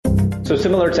So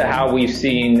similar to how we've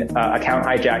seen account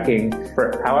hijacking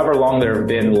for however long there have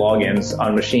been logins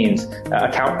on machines,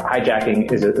 account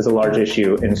hijacking is a large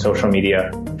issue in social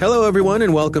media. Hello, everyone,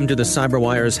 and welcome to the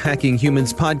CyberWire's Hacking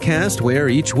Humans podcast, where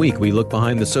each week we look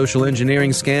behind the social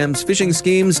engineering scams, phishing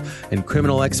schemes, and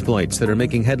criminal exploits that are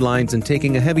making headlines and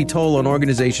taking a heavy toll on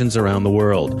organizations around the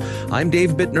world. I'm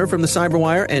Dave Bittner from the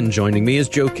CyberWire, and joining me is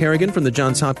Joe Kerrigan from the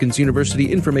Johns Hopkins University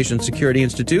Information Security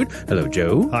Institute. Hello,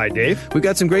 Joe. Hi, Dave. We've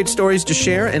got some great stories to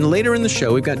share, and later in the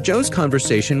show, we've got Joe's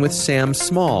conversation with Sam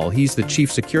Small. He's the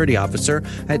Chief Security Officer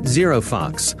at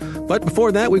ZeroFox. But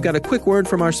before that, we've got a quick word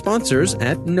from our sponsors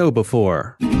at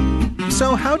KnowBe4.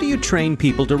 So how do you train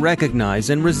people to recognize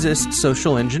and resist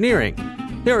social engineering?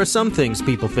 Here are some things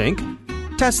people think.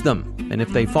 Test them, and if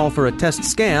they fall for a test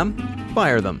scam,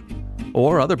 fire them.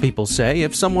 Or other people say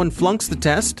if someone flunks the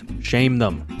test, shame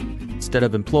them. Instead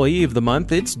of Employee of the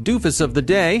Month, it's Doofus of the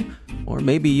Day. Or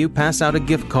maybe you pass out a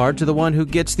gift card to the one who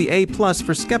gets the A+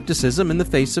 for skepticism in the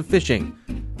face of phishing.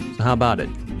 So how about it?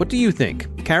 What do you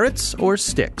think? Carrots or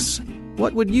sticks?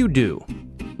 What would you do?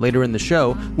 Later in the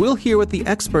show, we'll hear what the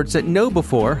experts at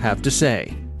KnowBe4 have to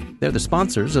say. They're the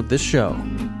sponsors of this show.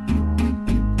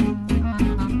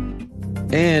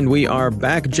 And we are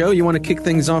back. Joe, you want to kick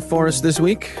things off for us this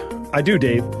week? I do,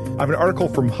 Dave. I have an article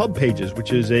from Hub Pages,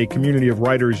 which is a community of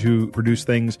writers who produce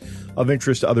things of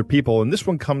interest to other people. And this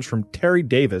one comes from Terry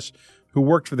Davis, who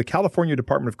worked for the California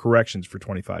Department of Corrections for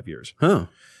 25 years. Huh.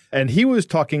 And he was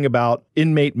talking about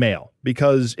inmate mail,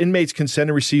 because inmates can send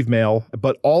and receive mail,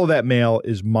 but all of that mail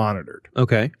is monitored.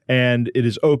 Okay. And it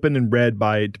is opened and read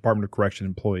by Department of Correction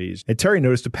employees. And Terry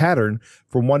noticed a pattern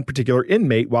from one particular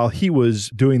inmate while he was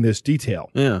doing this detail.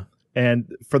 Yeah.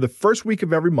 And for the first week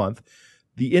of every month,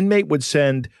 the inmate would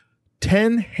send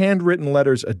 10 handwritten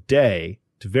letters a day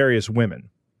to various women.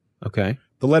 Okay.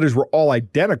 The letters were all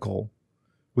identical,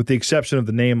 with the exception of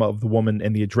the name of the woman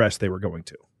and the address they were going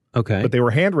to. Okay. But they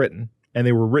were handwritten, and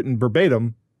they were written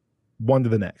verbatim, one to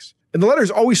the next. And the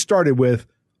letters always started with,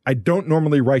 I don't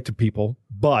normally write to people,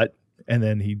 but, and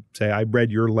then he'd say, I read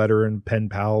your letter in Pen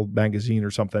Pal magazine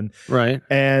or something. Right.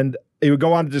 And he would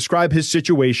go on to describe his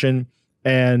situation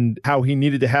and how he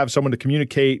needed to have someone to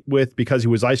communicate with because he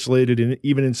was isolated. And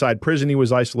even inside prison, he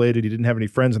was isolated. He didn't have any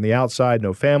friends on the outside,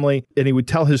 no family. And he would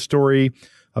tell his story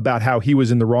about how he was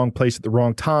in the wrong place at the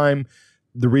wrong time.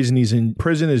 The reason he's in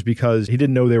prison is because he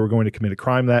didn't know they were going to commit a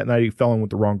crime that night. He fell in with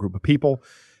the wrong group of people,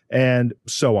 and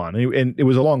so on. And it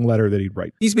was a long letter that he'd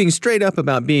write. He's being straight up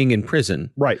about being in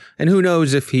prison. Right. And who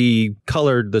knows if he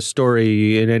colored the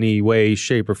story in any way,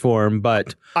 shape, or form,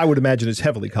 but... I would imagine it's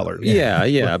heavily colored.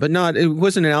 Yeah, but not. It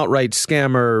wasn't an outright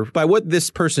scammer. By what this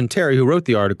person, Terry, who wrote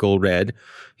the article, read,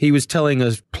 he was telling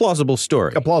a plausible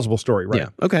story. A plausible story, right. Yeah,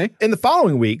 okay. In the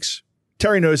following weeks,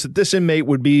 Terry noticed that this inmate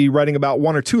would be writing about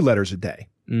 1 or 2 letters a day.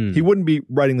 He wouldn't be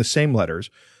writing the same letters,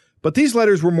 but these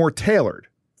letters were more tailored.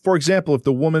 For example, if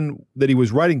the woman that he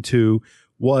was writing to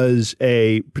was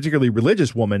a particularly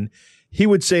religious woman, he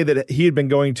would say that he had been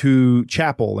going to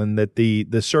chapel and that the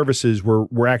services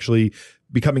were actually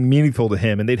becoming meaningful to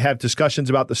him, and they'd have discussions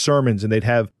about the sermons, and they'd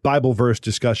have Bible verse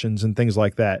discussions and things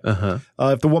like that.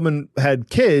 If the woman had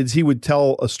kids, he would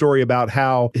tell a story about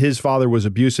how his father was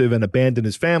abusive and abandoned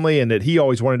his family, and that he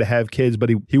always wanted to have kids, but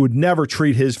he would never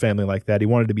treat his family like that. He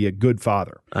wanted to be a good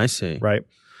father. I see. Right?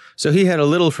 So he had a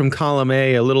little from column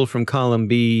A, a little from column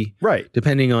B. Right.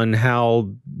 Depending on how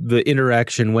the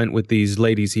interaction went with these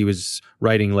ladies he was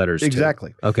writing letters to.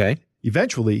 Exactly. Okay.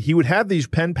 Eventually, he would have these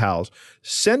pen pals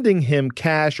sending him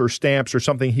cash or stamps or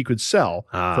something he could sell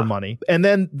for money. And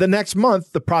then the next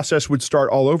month, the process would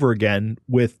start all over again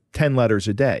with 10 letters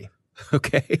a day.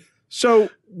 Okay.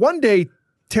 So one day,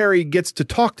 Terry gets to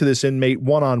talk to this inmate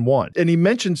one-on-one. And he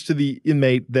mentions to the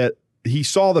inmate that he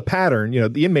saw the pattern. You know,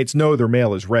 the inmates know their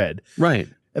mail is read. Right.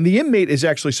 And the inmate is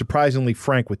actually surprisingly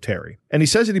frank with Terry. And he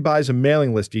says that he buys a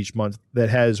mailing list each month that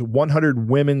has 100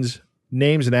 women's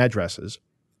names and addresses.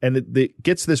 And it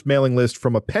gets this mailing list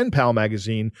from a Pen Pal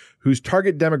magazine whose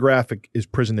target demographic is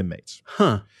prison inmates.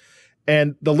 Huh.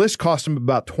 And the list cost him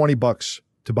about $20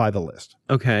 to buy the list.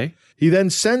 Okay. He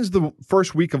then sends the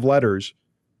first week of letters,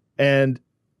 and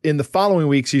in the following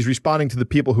weeks, he's responding to the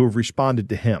people who have responded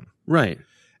to him. Right.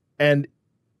 And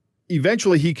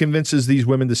eventually he convinces these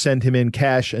women to send him in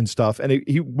cash and stuff, and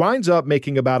he winds up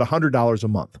making about $100 a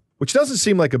month, which doesn't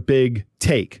seem like a big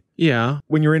take. Yeah.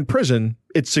 When you're in prison,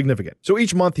 it's significant. So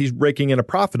each month he's raking in a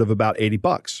profit of about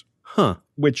 $80. Huh.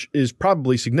 Which is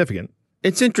probably significant.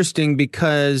 It's interesting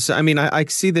because, I mean, I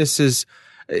see this as,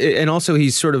 and also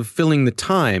he's sort of filling the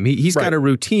time. He's got a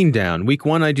routine down. Week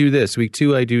 1, I do this. Week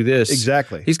 2, I do this.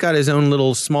 Exactly. He's got his own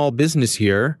little small business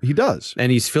here. He does.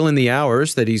 And he's filling the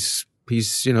hours that he's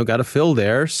He's, got to fill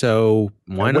there, so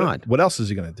why not? What else is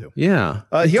he going to do? Yeah.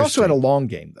 He also had a long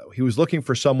game, though. He was looking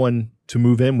for someone to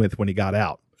move in with when he got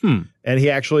out. And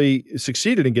he actually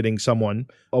succeeded in getting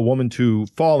a woman to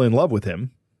fall in love with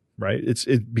him, right?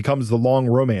 It becomes the long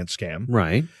romance scam.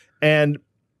 Right. And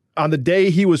on the day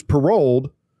he was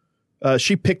paroled,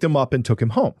 she picked him up and took him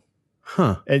home.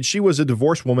 And she was a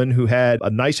divorced woman who had a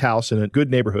nice house in a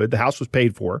good neighborhood. The house was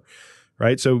paid for,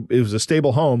 right? So it was a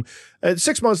stable home. And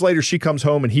 6 months later, she comes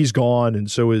home and he's gone.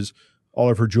 And so is all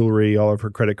of her jewelry, all of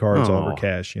her credit cards, all of her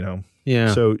cash,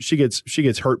 Yeah. So she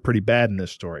gets hurt pretty bad in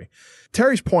this story.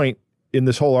 Terry's point in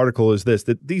this whole article is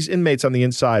that these inmates on the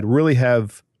inside really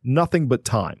have nothing but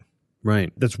time.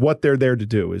 Right. That's what they're there to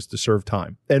do, is to serve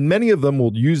time. And many of them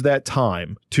will use that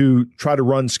time to try to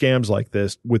run scams like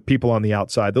this with people on the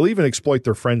outside. They'll even exploit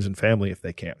their friends and family if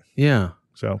they can. Yeah.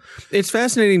 So it's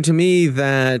fascinating to me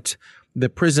that the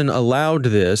prison allowed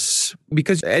this,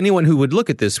 because anyone who would look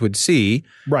at this would see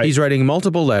he's writing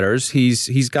multiple letters.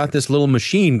 He's got this little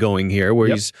machine going here where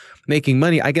he's making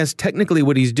money. I guess technically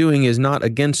what he's doing is not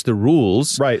against the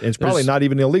rules. Right. And it's probably not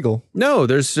even illegal. No,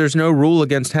 there's no rule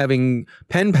against having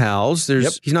pen pals.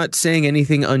 He's not saying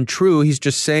anything untrue. He's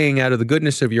just saying out of the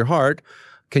goodness of your heart,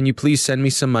 can you please send me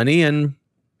some money? And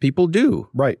people do.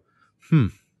 Right.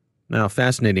 Now,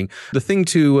 fascinating. The thing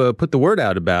to put the word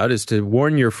out about is to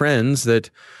warn your friends that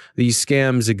these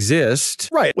scams exist.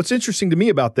 Right. What's interesting to me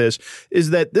about this is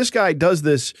that this guy does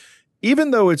this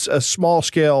even though it's a small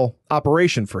scale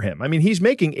operation for him. I mean, he's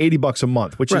making $80 a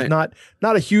month, which is not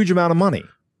a huge amount of money.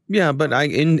 Yeah, but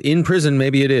in prison,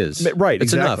 maybe it is. Right.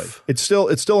 It's exactly. enough. It's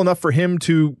still enough for him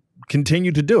to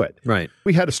continue to do it. Right.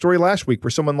 We had a story last week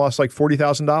where someone lost like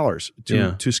 $40,000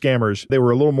 to scammers. They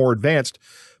were a little more advanced.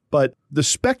 But the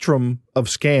spectrum of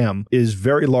scam is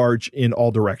very large in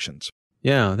all directions.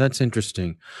 Yeah, that's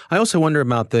interesting. I also wonder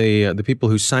about the people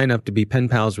who sign up to be pen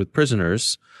pals with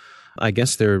prisoners. I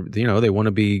guess they want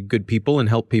to be good people and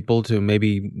help people to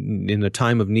maybe in a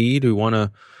time of need who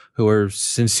are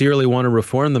sincerely want to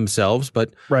reform themselves,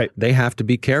 but they have to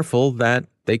be careful that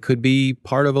they could be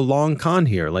part of a long con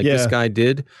here, like this guy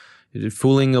did,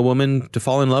 fooling a woman to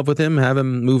fall in love with him, have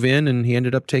him move in, and he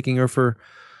ended up taking her for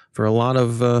a lot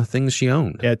of things she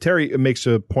owned. Yeah, Terry makes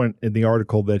a point in the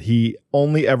article that he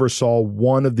only ever saw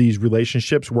one of these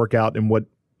relationships work out in what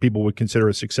people would consider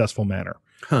a successful manner.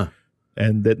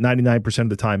 And that 99% of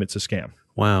the time it's a scam.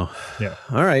 Wow. Yeah.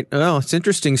 All right. Well, it's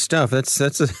interesting stuff.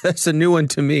 That's a new one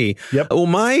to me. Yep. Well,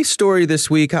 my story this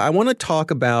week, I want to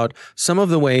talk about some of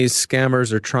the ways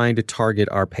scammers are trying to target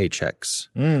our paychecks.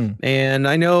 And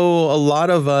I know a lot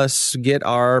of us get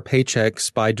our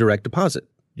paychecks by direct deposit.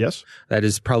 Yes. That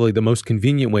is probably the most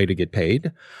convenient way to get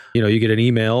paid. You get an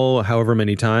email however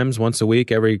many times, once a week,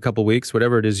 every couple of weeks,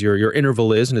 whatever it is your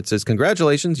interval is, and it says,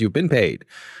 congratulations, you've been paid.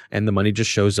 And the money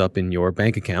just shows up in your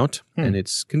bank account, and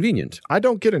it's convenient. I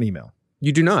don't get an email.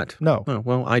 You do not? No. Oh,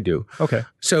 well, I do. Okay.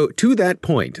 So to that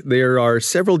point, there are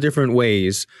several different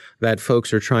ways that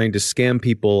folks are trying to scam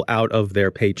people out of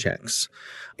their paychecks.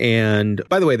 And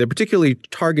by the way, they're particularly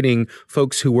targeting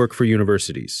folks who work for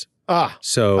universities.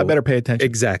 So I better pay attention.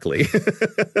 Exactly.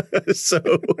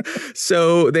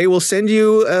 So they will send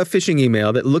you a phishing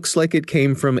email that looks like it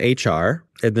came from HR,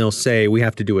 and they'll say, we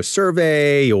have to do a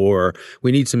survey, or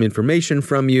we need some information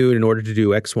from you in order to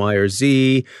do X, Y, or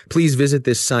Z. Please visit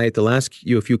this site. They'll ask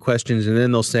you a few questions, and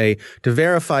then they'll say, to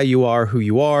verify you are who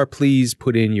you are, please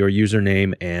put in your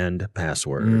username and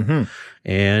password.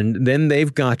 And then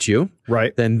they've got you.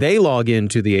 Right. Then they log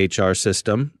into the HR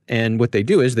system, and what they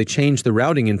do is they change the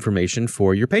routing information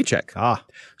for your paycheck.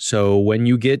 So when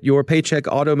you get your paycheck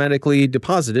automatically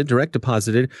deposited, direct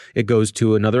deposited, it goes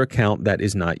to another account that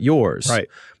is not yours. Right.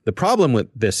 The problem with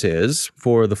this is,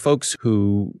 for the folks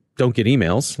who don't get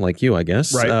emails, like you, I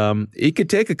guess, it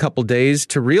could take a couple days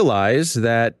to realize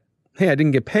that, hey, I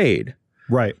didn't get paid.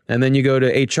 Right. And then you go to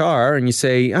HR and you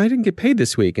say, I didn't get paid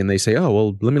this week. And they say, oh,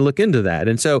 well, let me look into that.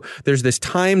 And so there's this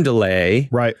time delay.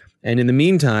 Right. And in the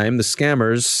meantime, the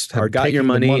scammers have got your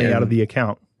money, out of the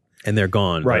account. And they're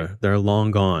gone. Right. They're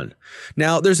long gone.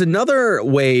 Now, there's another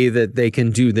way that they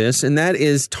can do this, and that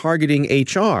is targeting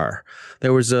HR.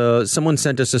 There was someone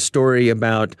sent us a story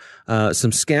about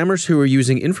some scammers who were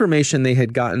using information they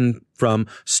had gotten from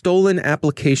stolen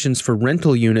applications for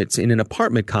rental units in an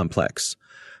apartment complex.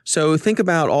 So think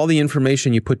about all the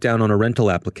information you put down on a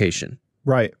rental application.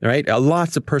 Right. Right.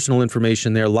 Lots of personal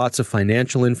information there, lots of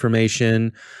financial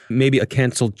information, maybe a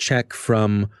canceled check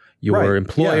from your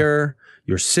employer,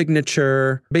 your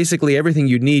signature, basically everything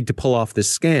you need to pull off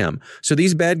this scam. So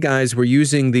these bad guys were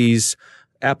using these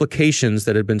applications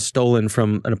that had been stolen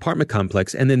from an apartment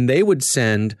complex, and then they would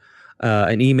send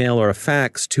an email or a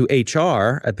fax to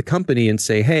HR at the company and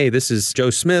say, hey, this is Joe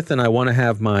Smith and I want to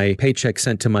have my paycheck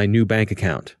sent to my new bank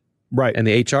account. Right. And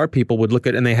the HR people would look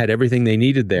at it and they had everything they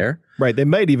needed there. Right. They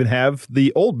might even have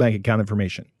the old bank account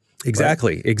information.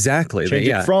 Exactly. Right? Exactly. Change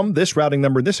it from this routing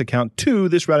number in this account to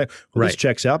this routing. Well, this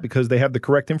checks out because they have the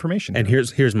correct information. And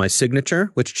here's my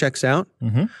signature, which checks out.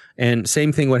 Mm-hmm. And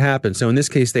same thing would happen. So in this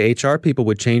case, the HR people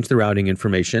would change the routing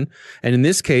information. And in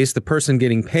this case, the person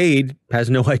getting paid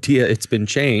has no idea it's been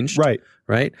changed. Right.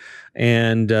 Right.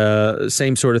 And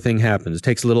same sort of thing happens. It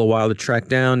takes a little while to track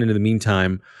down. And in the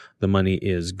meantime, the money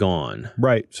is gone.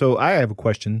 Right. So I have a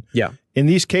question. Yeah. In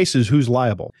these cases, who's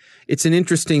liable? It's an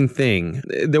interesting thing.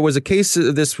 There was a case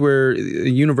of this where a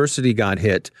university got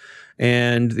hit,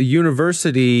 and the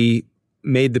university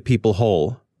made the people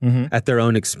whole at their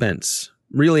own expense,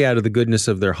 really out of the goodness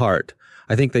of their heart.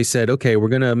 I think they said, okay, we're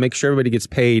going to make sure everybody gets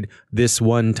paid this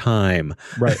one time.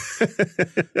 Right.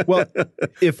 Well,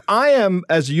 if I am,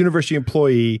 as a university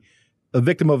employee, a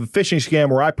victim of a phishing scam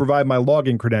where I provide my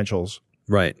login credentials,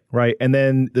 Right. Right. And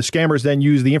then the scammers then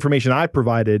use the information I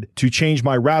provided to change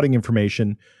my routing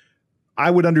information,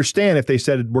 I would understand if they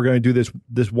said we're going to do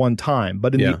this one time.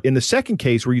 But in the second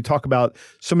case where you talk about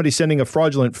somebody sending a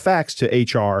fraudulent fax to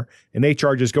HR and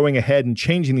HR just going ahead and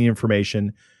changing the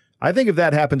information, I think if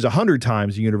that happens 100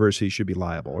 times, the university should be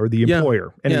liable, or the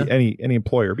employer, any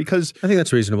employer, because I think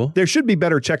that's reasonable. There should be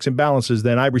better checks and balances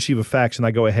than I receive a fax and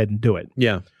I go ahead and do it.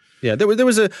 Yeah. Yeah, there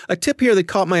was a tip here that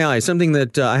caught my eye, something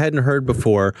that I hadn't heard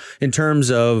before in terms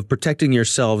of protecting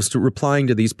yourselves to replying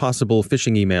to these possible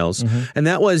phishing emails. And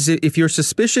that was, if you're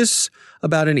suspicious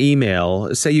about an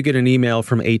email, say you get an email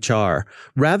from HR,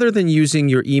 rather than using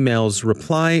your email's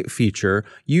reply feature,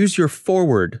 use your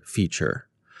forward feature.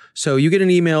 So you get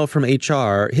an email from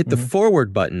HR, hit the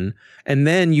forward button, and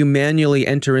then you manually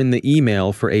enter in the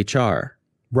email for HR.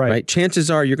 Right? Chances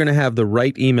are you're going to have the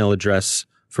right email address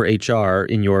for HR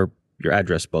in your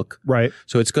address book. Right.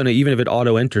 So it's going to, even if it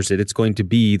auto enters it, it's going to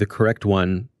be the correct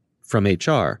one from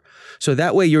HR. So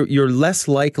that way you're less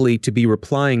likely to be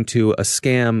replying to a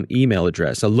scam email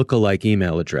address, a lookalike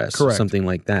email address, or something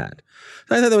like that.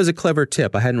 I thought that was a clever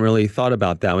tip. I hadn't really thought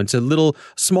about that one. It's a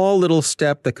small little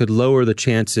step that could lower the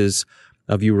chances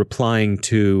of you replying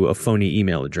to a phony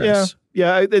email address.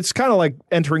 Yeah, it's kind of like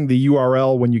entering the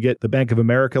URL when you get the Bank of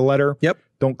America letter. Yep.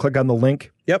 Don't click on the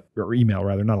link. Yep. Or email,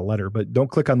 rather, not a letter, but don't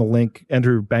click on the link.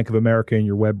 Enter Bank of America in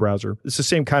your web browser. It's the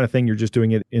same kind of thing. You're just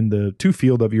doing it in the to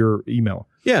field of your email.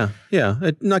 Yeah.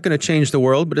 It's not going to change the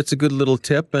world, but it's a good little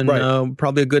tip and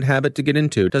probably a good habit to get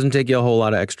into. It doesn't take you a whole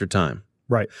lot of extra time.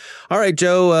 Right. All right,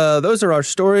 Joe, those are our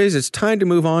stories. It's time to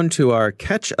move on to our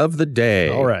catch of the day.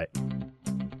 All right.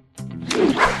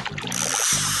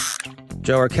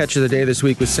 Joe, our catch of the day this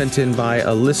week was sent in by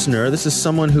a listener. This is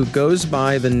someone who goes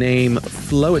by the name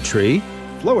Flowetry.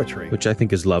 Flowetry. Which I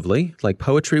think is lovely, like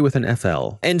poetry with an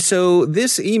FL. And so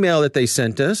this email that they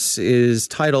sent us is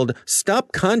titled,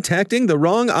 Stop Contacting the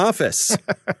Wrong Office.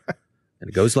 And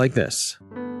it goes like this.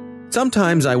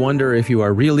 Sometimes I wonder if you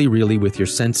are really, really with your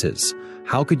senses.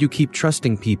 How could you keep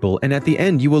trusting people and at the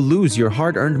end you will lose your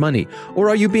hard-earned money? Or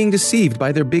are you being deceived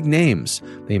by their big names?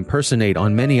 They impersonate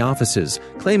on many offices,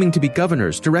 claiming to be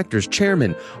governors, directors,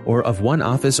 chairmen, or of one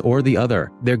office or the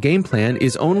other. Their game plan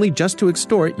is only just to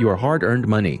extort your hard-earned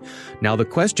money. Now the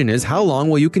question is, how long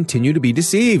will you continue to be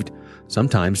deceived?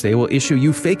 Sometimes they will issue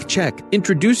you fake check,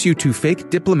 introduce you to fake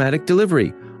diplomatic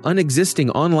delivery,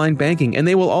 unexisting online banking, and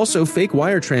they will also fake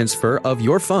wire transfer of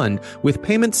your fund with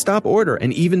payment stop order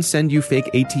and even send you fake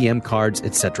ATM cards,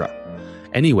 etc.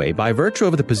 Anyway, by virtue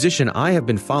of the position I have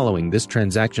been following this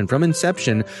transaction from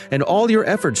inception and all your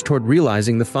efforts toward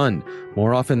realizing the fund,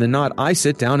 more often than not, I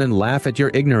sit down and laugh at your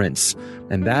ignorance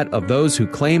and that of those who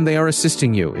claim they are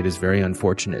assisting you. It is very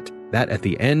unfortunate that at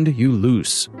the end you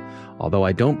lose. Although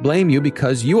I don't blame you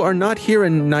because you are not here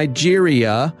in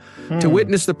Nigeria to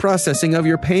witness the processing of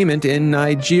your payment in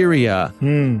Nigeria.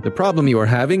 The problem you are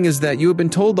having is that you have been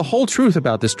told the whole truth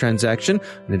about this transaction,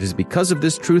 and it is because of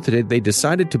this truth that they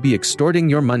decided to be extorting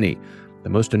your money. The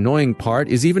most annoying part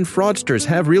is even fraudsters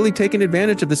have really taken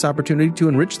advantage of this opportunity to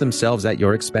enrich themselves at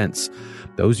your expense.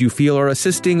 Those you feel are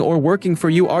assisting or working for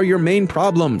you are your main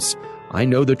problems. I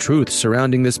know the truth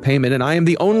surrounding this payment, and I am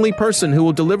the only person who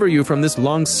will deliver you from this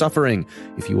long suffering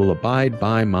if you will abide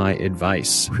by my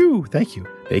advice. Whew, thank you.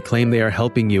 They claim they are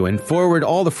helping you and forward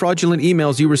all the fraudulent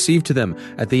emails you receive to them.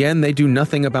 At the end, they do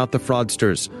nothing about the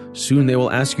fraudsters. Soon they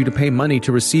will ask you to pay money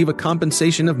to receive a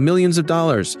compensation of millions of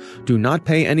dollars. Do not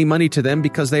pay any money to them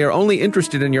because they are only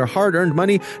interested in your hard-earned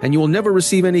money and you will never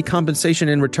receive any compensation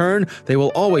in return. They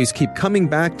will always keep coming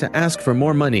back to ask for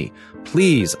more money.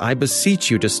 Please, I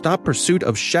beseech you to stop pursuit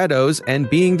of shadows and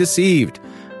being deceived.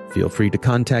 Feel free to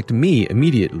contact me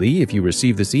immediately if you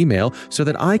receive this email so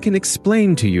that I can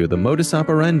explain to you the modus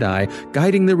operandi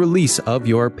guiding the release of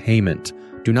your payment.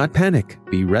 Do not panic.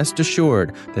 Be rest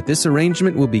assured that this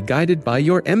arrangement will be guided by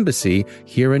your embassy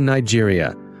here in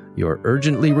Nigeria. You're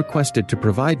urgently requested to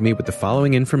provide me with the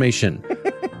following information.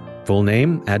 Full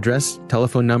name, address,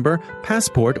 telephone number,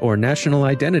 passport or national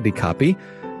identity copy.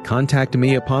 Contact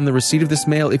me upon the receipt of this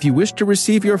mail if you wish to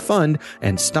receive your fund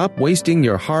and stop wasting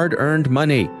your hard-earned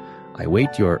money. I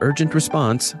wait your urgent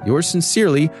response. Yours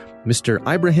sincerely, Mr.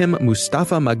 Ibrahim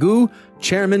Mustafa Magu,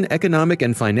 Chairman, Economic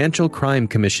and Financial Crime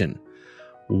Commission.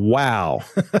 Wow.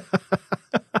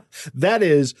 That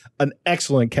is an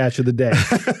excellent catch of the day.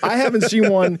 I haven't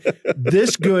seen one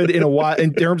this good in a while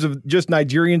in terms of just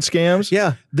Nigerian scams.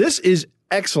 Yeah. This is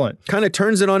excellent. Kind of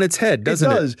turns it on its head,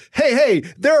 doesn't it? It does. Hey,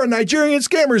 there are Nigerian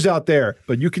scammers out there,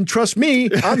 but you can trust me.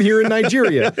 I'm here in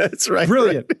Nigeria. That's right.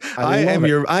 Brilliant. Right. I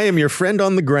am your friend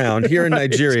on the ground here in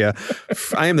Nigeria.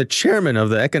 I am the chairman of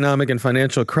the Economic and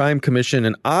Financial Crime Commission,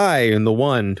 and I am the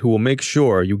one who will make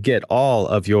sure you get all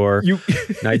of your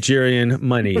Nigerian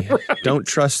money. Right. Don't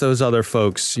trust those other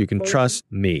folks. You can trust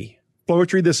me.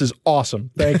 Poetry, this is awesome.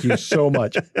 Thank you so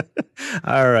much.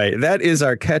 All right. That is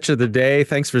our catch of the day.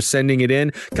 Thanks for sending it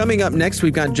in. Coming up next,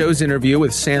 we've got Joe's interview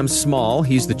with Sam Small.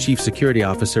 He's the Chief Security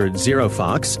Officer at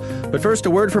ZeroFox. But first, a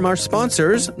word from our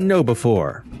sponsors,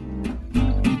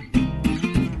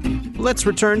 KnowBe4. Let's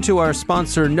return to our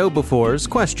sponsor, KnowBe4's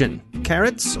question.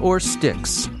 Carrots or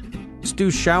sticks? Stu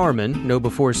Showerman,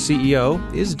 KnowBe4's CEO,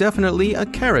 is definitely a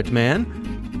carrot man.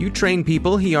 You train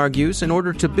people, he argues, in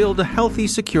order to build a healthy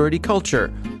security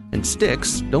culture. And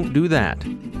sticks don't do that.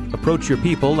 Approach your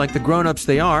people like the grown-ups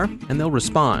they are, and they'll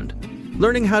respond.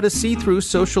 Learning how to see through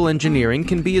social engineering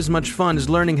can be as much fun as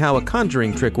learning how a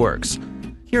conjuring trick works.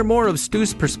 Hear more of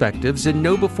Stu's perspectives in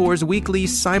KnowBe4's weekly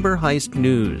Cyber Heist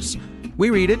News. We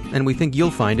read it, and we think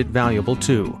you'll find it valuable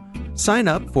too. Sign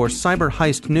up for Cyber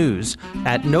Heist News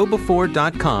at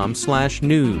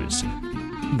knowbe4.com/news.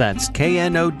 That's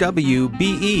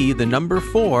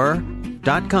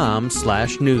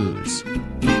knowbe4.com/news.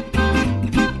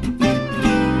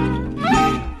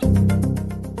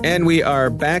 And we are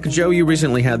back. Joe, you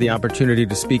recently had the opportunity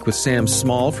to speak with Sam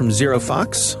Small from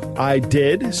ZeroFox. I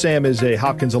did. Sam is a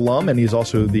Hopkins alum, and he's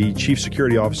also the Chief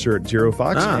Security Officer at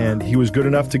ZeroFox. And he was good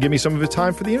enough to give me some of his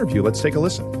time for the interview. Let's take a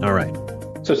listen. All right.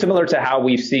 So similar to how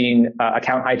we've seen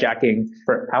account hijacking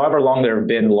for however long there have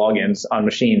been logins on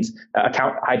machines,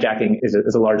 account hijacking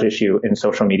is a large issue in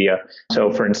social media.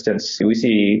 So for instance, we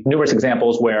see numerous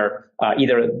examples where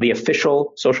either the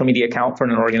official social media account for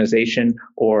an organization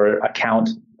or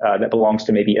account that belongs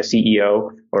to maybe a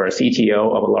CEO or a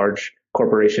CTO of a large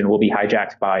corporation will be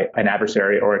hijacked by an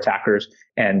adversary or attackers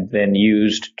and then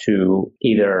used to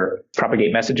either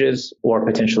propagate messages or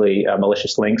potentially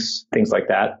malicious links, things like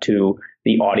that, to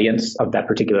the audience of that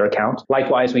particular account.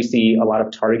 Likewise, we see a lot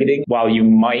of targeting. While you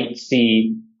might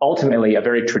see ultimately a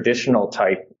very traditional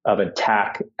type of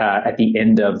attack at the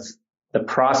end of the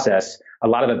process, a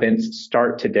lot of events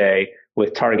start today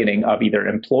with targeting of either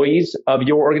employees of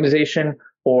your organization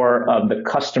or of the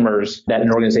customers that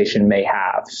an organization may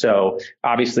have. So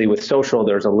obviously with social,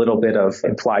 there's a little bit of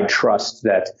implied trust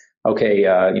that, okay,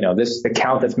 this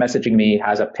account that's messaging me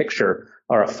has a picture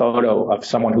or a photo of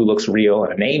someone who looks real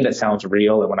and a name that sounds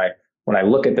real. And when I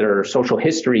look at their social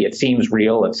history, it seems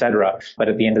real, et cetera. But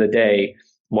at the end of the day,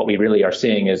 what we really are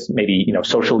seeing is maybe,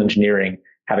 social engineering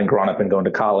having grown up and going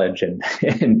to college and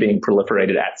being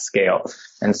proliferated at scale.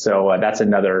 And so that's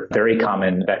another very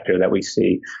common vector that we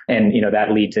see. And,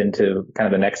 that leads into kind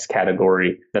of the next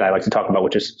category that I like to talk about,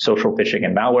 which is social phishing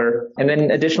and malware. And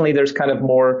then additionally, there's kind of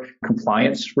more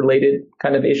compliance related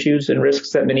kind of issues and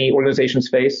risks that many organizations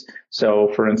face. So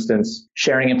for instance,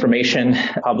 sharing information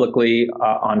publicly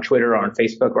on Twitter or on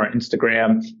Facebook or on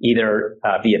Instagram, either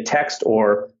via text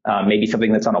or maybe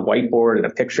something that's on a whiteboard and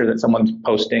a picture that someone's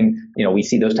posting. We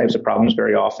see those types of problems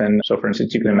very often. So for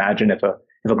instance, you can imagine if a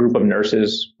group of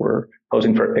nurses were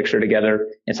posing for a picture together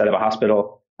inside of a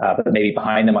hospital, but maybe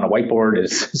behind them on a whiteboard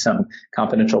is some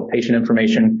confidential patient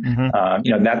information.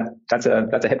 That's a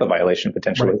HIPAA violation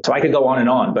potentially. Right. So I could go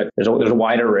on, but there's a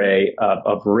wide array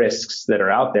of risks that are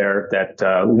out there that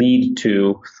lead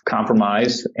to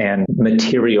compromise and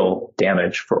material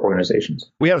damage for organizations.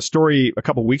 We had a story a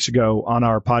couple of weeks ago on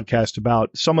our podcast about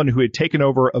someone who had taken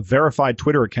over a verified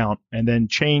Twitter account and then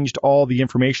changed all the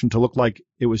information to look like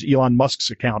it was Elon Musk's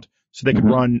account so they could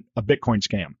run a Bitcoin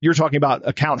scam. You're talking about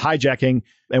account hijacking.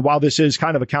 And while this is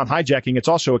kind of account hijacking, it's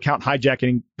also account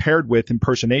hijacking paired with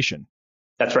impersonation.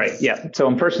 That's right. Yeah. So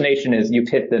impersonation you've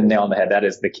hit the nail on the head. That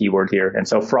is the key word here. And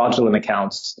so fraudulent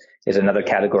accounts is another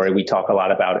category we talk a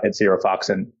lot about at ZeroFox.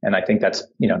 And I think that's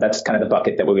kind of the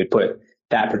bucket that we would put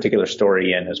that particular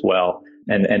story in as well.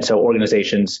 And so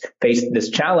organizations face this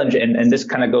challenge. And this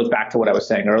kind of goes back to what I was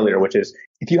saying earlier, which is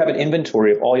if you have an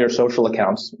inventory of all your social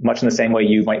accounts, much in the same way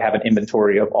you might have an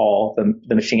inventory of all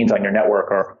the machines on your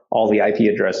network or all the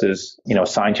IP addresses,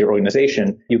 assigned to your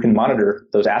organization, you can monitor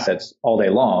those assets all day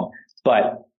long.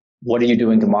 But what are you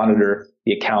doing to monitor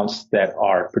the accounts that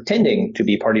are pretending to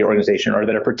be part of your organization or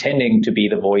that are pretending to be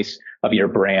the voice of your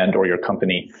brand or your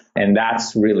company? And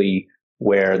that's really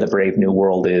where the brave new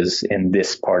world is in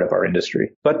this part of our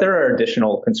industry. But there are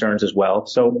additional concerns as well.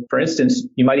 So for instance,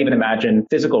 you might even imagine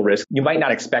physical risk. You might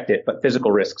not expect it, but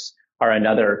physical risks are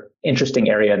another interesting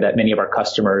area that many of our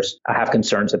customers have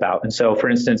concerns about. And so, for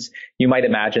instance, you might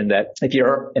imagine that if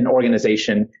you're an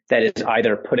organization that is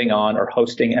either putting on or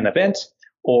hosting an event,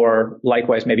 or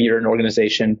likewise, maybe you're an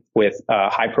organization with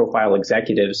high-profile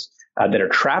executives that are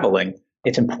traveling,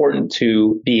 it's important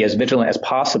to be as vigilant as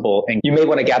possible. And you may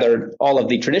want to gather all of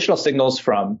the traditional signals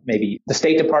from maybe the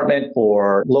State Department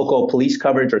or local police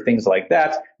coverage or things like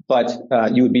that. But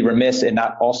you would be remiss in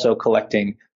not also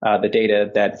collecting the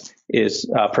data that is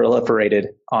proliferated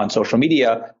on social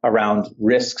media around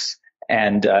risks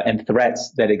and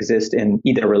threats that exist in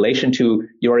either relation to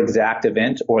your exact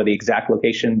event or the exact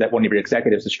location that one of your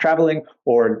executives is traveling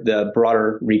or the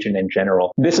broader region in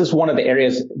general. This is one of the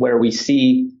areas where we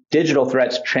see digital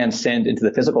threats transcend into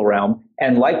the physical realm.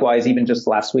 And likewise, even just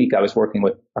last week, I was working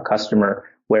with a customer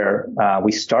where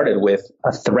we started with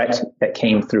a threat that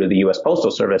came through the U.S.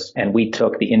 Postal Service, and we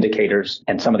took the indicators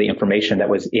and some of the information that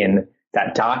was in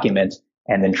that document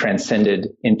and then transcended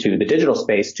into the digital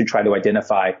space to try to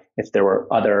identify if there were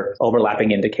other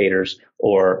overlapping indicators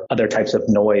or other types of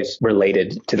noise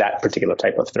related to that particular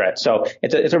type of threat. So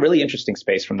it's a really interesting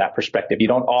space from that perspective. You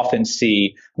don't often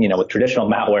see, with traditional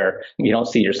malware, you don't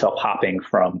see yourself hopping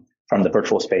from the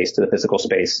virtual space to the physical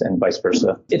space and vice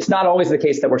versa. It's not always the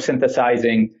case that we're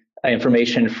synthesizing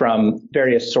information from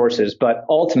various sources, but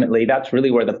ultimately that's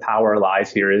really where the power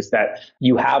lies here, is that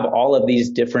you have all of these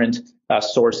different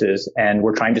sources, and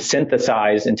we're trying to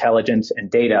synthesize intelligence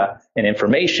and data and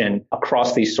information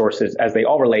across these sources as they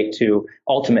all relate to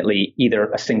ultimately either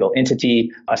a single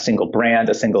entity, a single brand,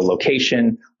 a single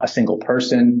location, a single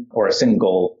person, or a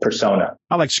single persona.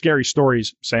 I like scary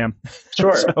stories, Sam.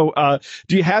 Sure. So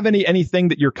do you have anything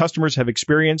that your customers have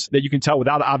experienced that you can tell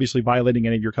without obviously violating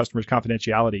any of your customers'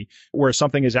 confidentiality, where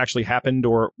something has actually happened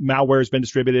or malware has been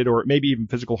distributed or maybe even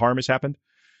physical harm has happened?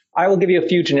 I will give you a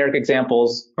few generic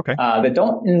examples that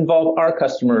don't involve our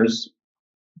customers,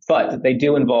 but they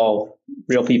do involve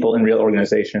real people in real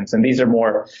organizations. And these are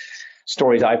more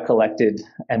stories I've collected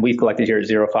and we've collected here at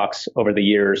ZeroFox over the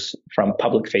years from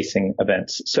public-facing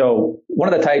events. So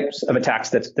one of the types of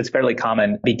attacks that's fairly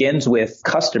common begins with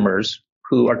customers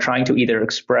who are trying to either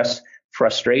express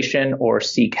frustration or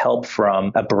seek help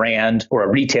from a brand or a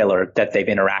retailer that they've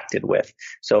interacted with.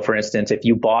 So for instance, if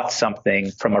you bought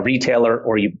something from a retailer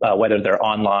or you, whether they're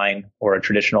online or a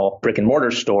traditional brick and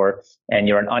mortar store, and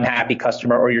you're an unhappy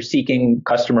customer or you're seeking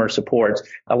customer support,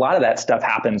 a lot of that stuff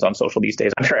happens on social these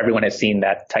days. I'm sure everyone has seen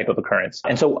that type of occurrence.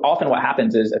 And so often what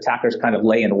happens is attackers kind of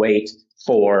lay in wait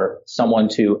for someone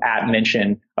to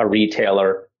mention a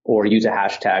retailer or use a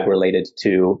hashtag related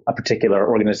to a particular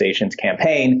organization's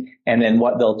campaign. And then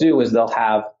what they'll do is they'll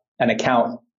have an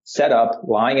account set up,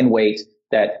 lying in wait,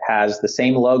 that has the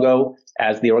same logo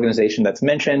as the organization that's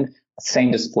mentioned,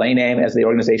 same display name as the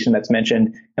organization that's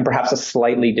mentioned, and perhaps a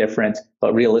slightly different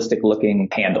but realistic looking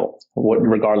handle,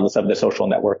 regardless of the social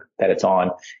network that it's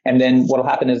on. And then what'll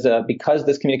happen is because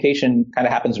this communication kind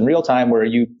of happens in real time, where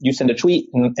you send a tweet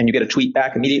and you get a tweet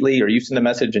back immediately, or you send a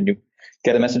message and you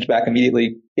get a message back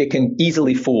immediately, it can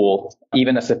easily fool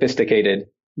even a sophisticated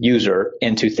user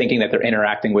into thinking that they're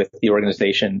interacting with the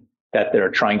organization that they're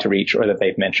trying to reach or that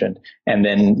they've mentioned. And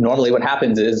then normally what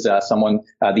happens is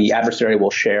the adversary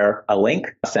will share a link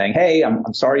saying, hey,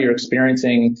 I'm sorry you're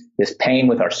experiencing this pain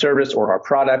with our service or our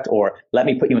product, or let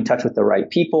me put you in touch with the right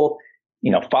people.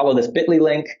 Follow this bit.ly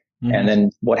link Mm-hmm. And then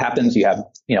what happens? You have,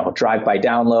 a drive-by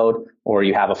download, or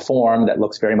you have a form that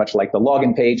looks very much like the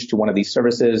login page to one of these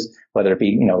services, whether it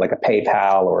be, like a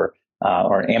PayPal or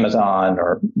an Amazon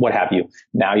or what have you.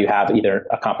 Now you have either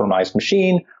a compromised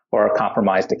machine or a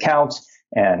compromised account.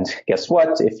 And guess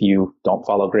what? If you don't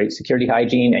follow great security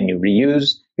hygiene and you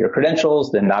reuse your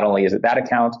credentials, then not only is it that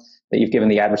account that you've given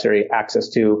the adversary access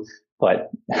to, but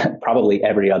probably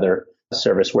every other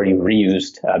service where you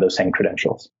reused those same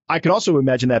credentials. I could also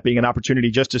imagine that being an opportunity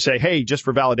just to say, hey, just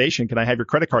for validation, can I have your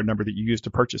credit card number that you used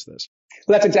to purchase this?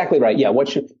 Well, that's exactly right. Yeah.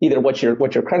 What's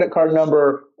your credit card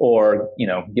number, or,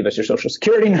 give us your social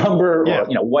security number, or,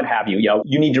 what have you.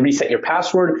 You need to reset your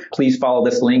password. Please follow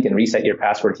this link and reset your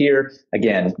password here.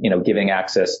 Again, giving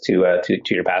access to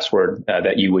your password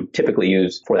that you would typically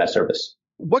use for that service.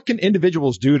 What can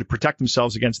individuals do to protect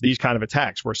themselves against these kind of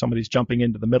attacks where somebody's jumping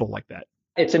into the middle like that?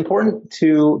 It's important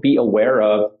to be aware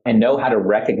of and know how to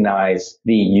recognize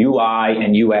the UI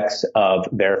and UX of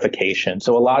verification.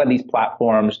 So a lot of these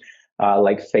platforms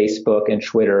like Facebook and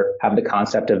Twitter have the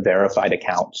concept of verified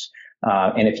accounts.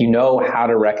 And if you know how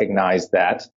to recognize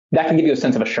that, that can give you a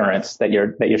sense of assurance that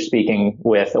you're speaking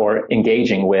with or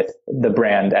engaging with the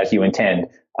brand as you intend.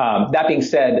 That being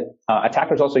said,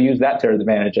 attackers also use that to their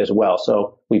advantage as well.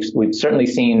 So we've certainly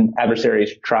seen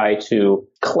adversaries try to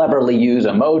cleverly use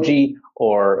emoji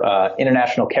or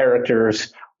international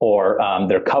characters or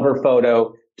their cover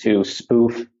photo to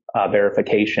spoof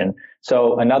verification.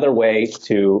 So another way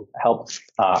to help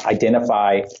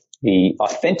identify the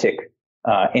authentic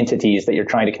entities that you're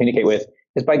trying to communicate with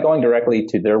is by going directly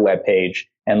to their webpage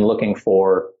and looking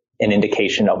for an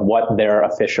indication of what their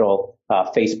official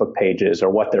Facebook page is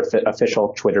or what their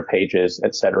official Twitter page is,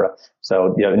 et cetera.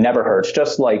 So, it never hurts.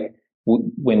 Just like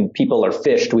when people are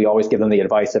phished, we always give them the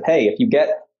advice of, hey, if you get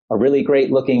a really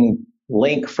great looking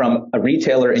link from a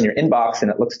retailer in your inbox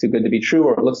and it looks too good to be true,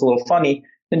 or it looks a little funny,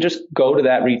 then just go to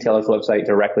that retailer's website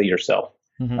directly yourself.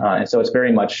 Mm-hmm. And so it's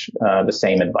very much the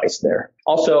same advice there.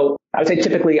 Also, I would say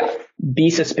typically be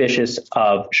suspicious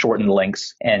of shortened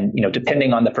links. And,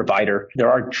 depending on the provider, there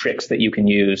are tricks that you can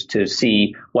use to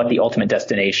see what the ultimate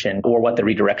destination or what the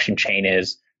redirection chain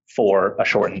is for a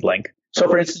shortened link. So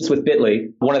for instance, with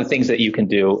Bitly, one of the things that you can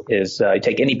do is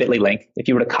take any Bitly link. If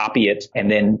you were to copy it and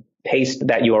then paste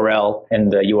that URL in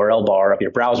the URL bar of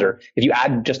your browser, if you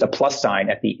add just a plus sign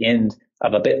at the end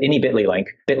of any Bitly link,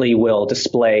 Bitly will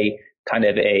display kind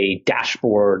of a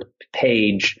dashboard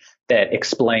page that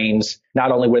explains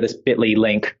not only where this Bitly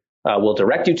link will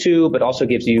direct you to, but also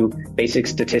gives you basic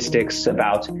statistics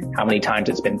about how many times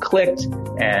it's been clicked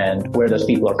and where those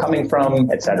people are coming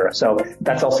from, et cetera. So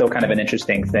that's also kind of an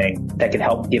interesting thing that can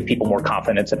help give people more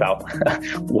confidence about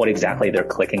what exactly they're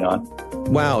clicking on.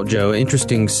 Wow, Joe,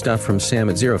 interesting stuff from Sam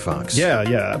at ZeroFox.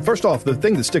 Yeah. First off, the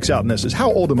thing that sticks out in this is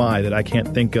how old am I that I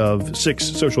can't think of 6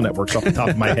 social networks off the top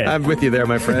of my head? I'm with you there,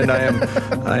 my friend.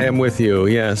 I am with you.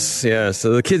 Yes.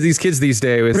 So these kids these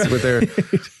days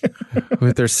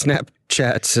with their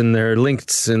Snapchats and their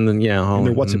links and their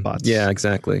WhatsApp bots. Yeah,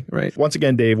 exactly. Right. Once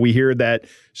again, Dave, we hear that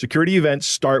security events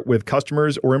start with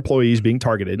customers or employees being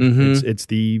targeted. Mm-hmm. It's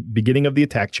the beginning of the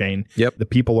attack chain. Yep. The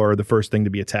people are the first thing to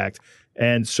be attacked.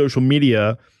 And social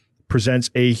media presents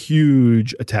a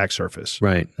huge attack surface.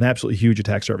 Right. An absolutely huge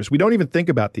attack surface. We don't even think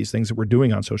about these things that we're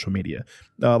doing on social media.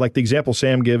 Like the example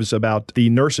Sam gives about the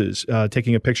nurses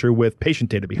taking a picture with patient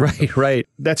data behind them. Right.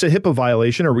 That's a HIPAA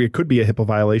violation, or it could be a HIPAA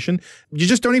violation. You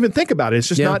just don't even think about it. It's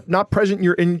just not present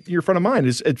in your front of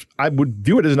mind. I would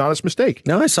view it as an honest mistake.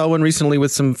 No, I saw one recently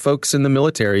with some folks in the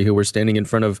military who were standing in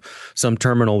front of some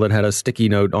terminal that had a sticky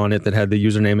note on it that had the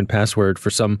username and password for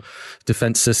some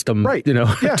defense system. Right.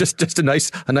 Just a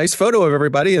nice photo of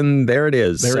everybody, and there it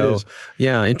is. There it is.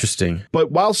 Yeah, interesting.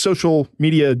 But while social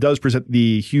media does present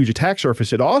the huge attack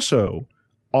surface, it also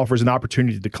offers an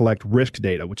opportunity to collect risk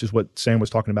data, which is what Sam was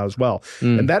talking about as well.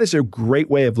 Mm. And that is a great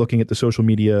way of looking at the social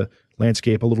media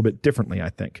landscape a little bit differently,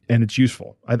 I think. And it's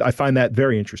useful. I find that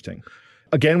very interesting.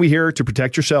 Again, we're here to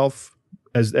protect yourself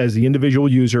as the individual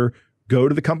user. Go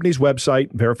to the company's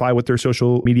website, verify what their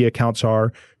social media accounts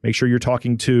are, make sure you're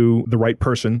talking to the right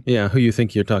person. Yeah, who you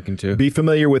think you're talking to. Be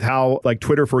familiar with how, like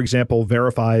Twitter, for example,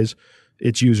 verifies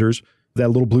its users, that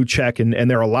little blue check. And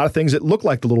there are a lot of things that look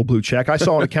like the little blue check. I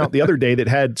saw an account the other day that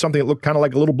had something that looked kind of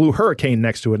like a little blue hurricane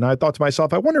next to it. And I thought to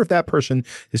myself, I wonder if that person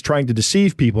is trying to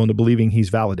deceive people into believing he's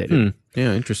validated.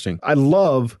 Yeah, interesting. I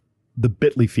love the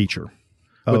Bitly feature.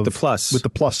 With the plus. With the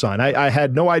plus sign. I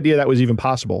had no idea that was even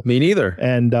possible. Me neither.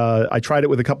 And I tried it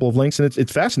with a couple of links, and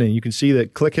it's fascinating. You can see the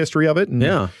click history of it.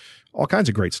 And, all kinds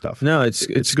of great stuff. No, it's a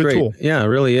good great. tool. Yeah, it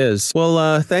really is.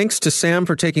 Well, thanks to Sam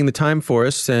for taking the time for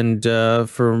us, and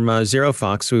from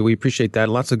ZeroFox. We appreciate that.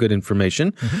 Lots of good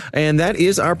information. And that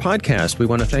is our podcast. We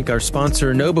want to thank our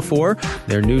sponsor, KnowBe4.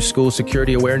 Their new school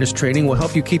security awareness training will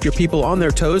help you keep your people on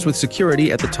their toes with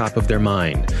security at the top of their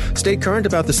mind. Stay current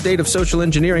about the state of social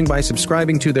engineering by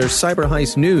subscribing to their Cyber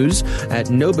Heist news at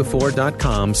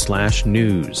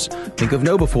knowbe4.com/news. Think of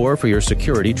KnowBe4 for your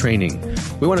security training.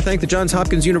 We want to thank the Johns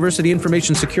Hopkins University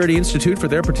Information Security Institute for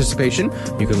their participation.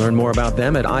 You can learn more about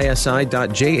them at isi.jhu.edu.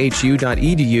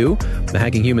 The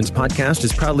Hacking Humans podcast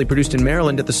is proudly produced in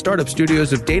Maryland at the startup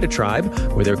studios of Data Tribe,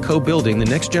 where they're co-building the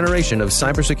next generation of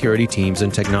cybersecurity teams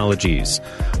and technologies.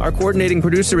 Our coordinating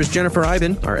producer is Jennifer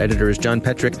Iben. Our editor is John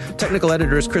Petrick. Technical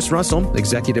editor is Chris Russell.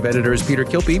 Executive editor is Peter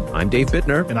Kilpe. I'm Dave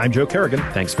Bittner. And I'm Joe Kerrigan.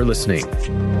 Thanks for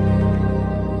listening.